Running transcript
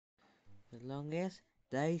The longest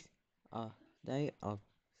of day of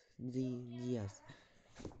the years.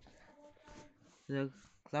 The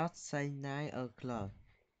clock say 9 o'clock.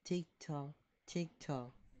 Tick tock, tick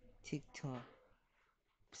tock, tick tock.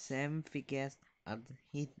 Sam figures at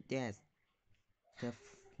his desk. The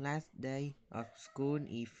last day of school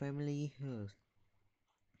is family hers.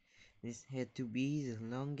 This had to be the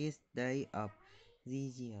longest day of the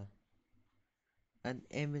year. At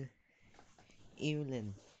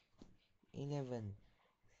Evelyn, 11,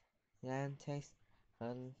 ran takes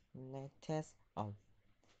her latest of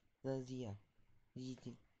the year.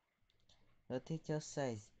 The teacher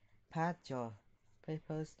says, "Pass your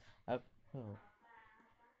papers up here."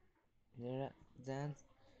 Then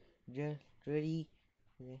get ready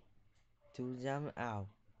to jump out,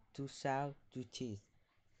 to shout, to cheese.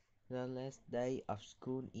 The last day of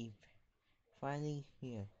school is finally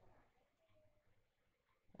here.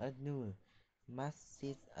 At noon, Max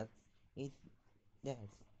sits at his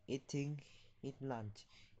desk, eating his lunch.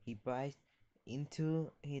 He bites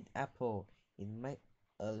into his apple. It makes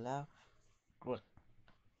a loud crack.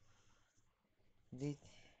 This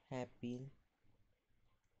has been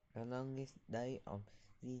the longest day of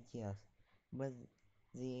the year, but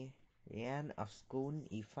the end of school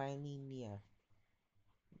is finally near.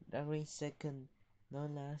 Every second,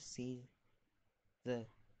 Nola sees the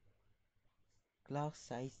clock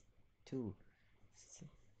says two.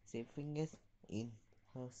 She fingers in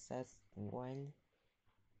her sash while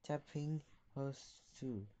tapping her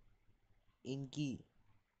shoe. In gear,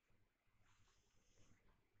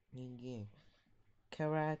 in gear.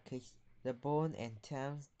 Kara kicks the ball and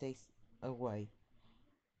Tam takes away.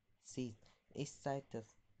 She's excited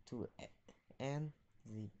to end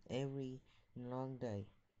the every long day.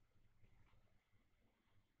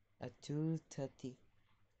 At 2:30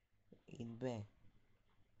 in bed,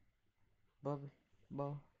 Bob,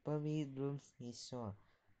 Bobby rooms his son.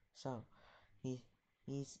 So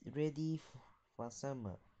he's ready for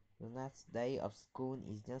summer. The last day of school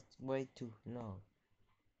is just way too long.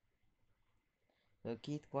 The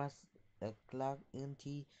kid watches the clock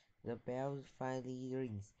until the bell finally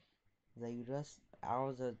rings. They rush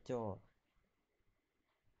out the door.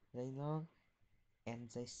 They knock and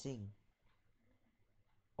they sing.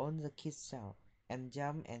 All the kids shout and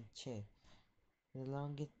jump and cheer. The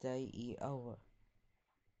longest day is over.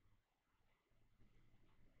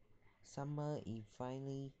 Summer is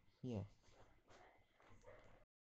finally here.